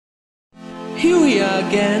Here we are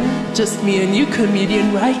again, just me and you,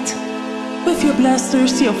 comedian, right? With your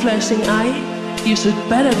blasters, your flashing eye. You should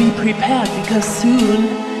better be prepared, because soon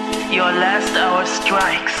your last hour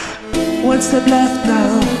strikes. One step left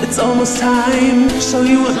now, it's almost time. Show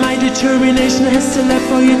you what my determination has to left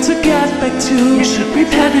for you to get back to. You should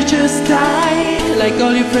prepare to just die. Like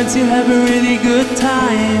all your friends, you have a really good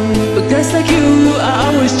time. But guys like you are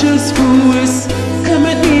always just fools. Come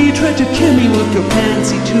at me, try to kill me with your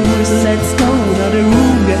fancy tools. Let's go, now the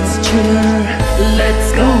room gets chiller.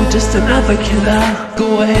 Let's go, just another killer.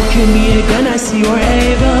 Go ahead, kill me again, I see you're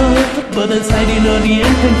able. But inside you know the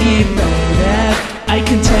end can be bad. I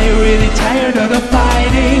can tell you're really tired of the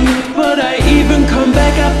fighting, but I even come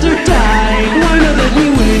back after dying. Why not let me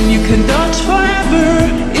win? You can dodge forever,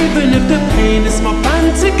 even if the pain is more fun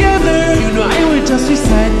together. You know I will just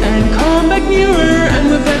reset and come back nearer, and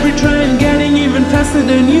with every try I'm getting even faster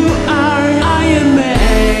than you are. I am made.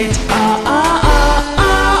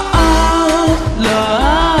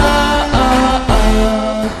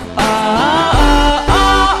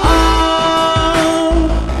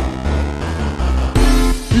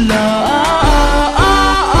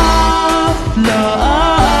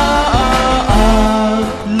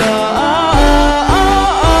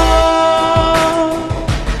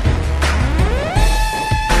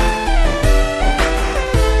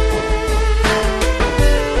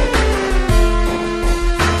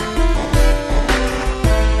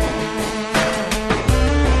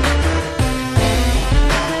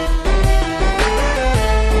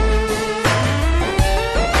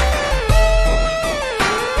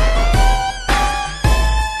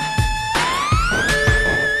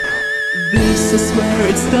 This is where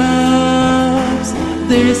it stops,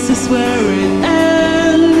 this is where it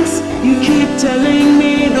ends. You keep telling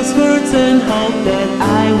me those words and hope that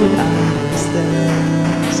I will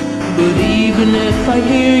understand. But even if I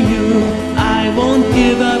hear you, I won't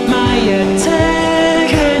give up my attack.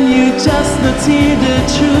 Can you just not see the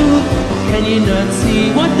truth? Can you not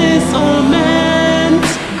see what this all meant?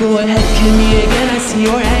 Go ahead, kill me again, I see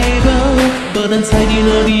you're able. But inside you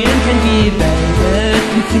know the end can be bad.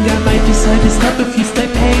 You think I might decide to stop if you stay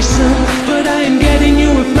patient, but I am getting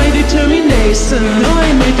you with my determination. You know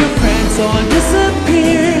I made your friends all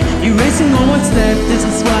disappear, erasing all what's left, this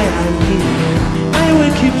is why I'm here. I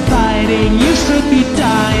will keep fighting, you should be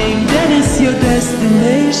dying, that is your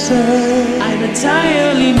destination. I'm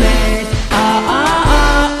entirely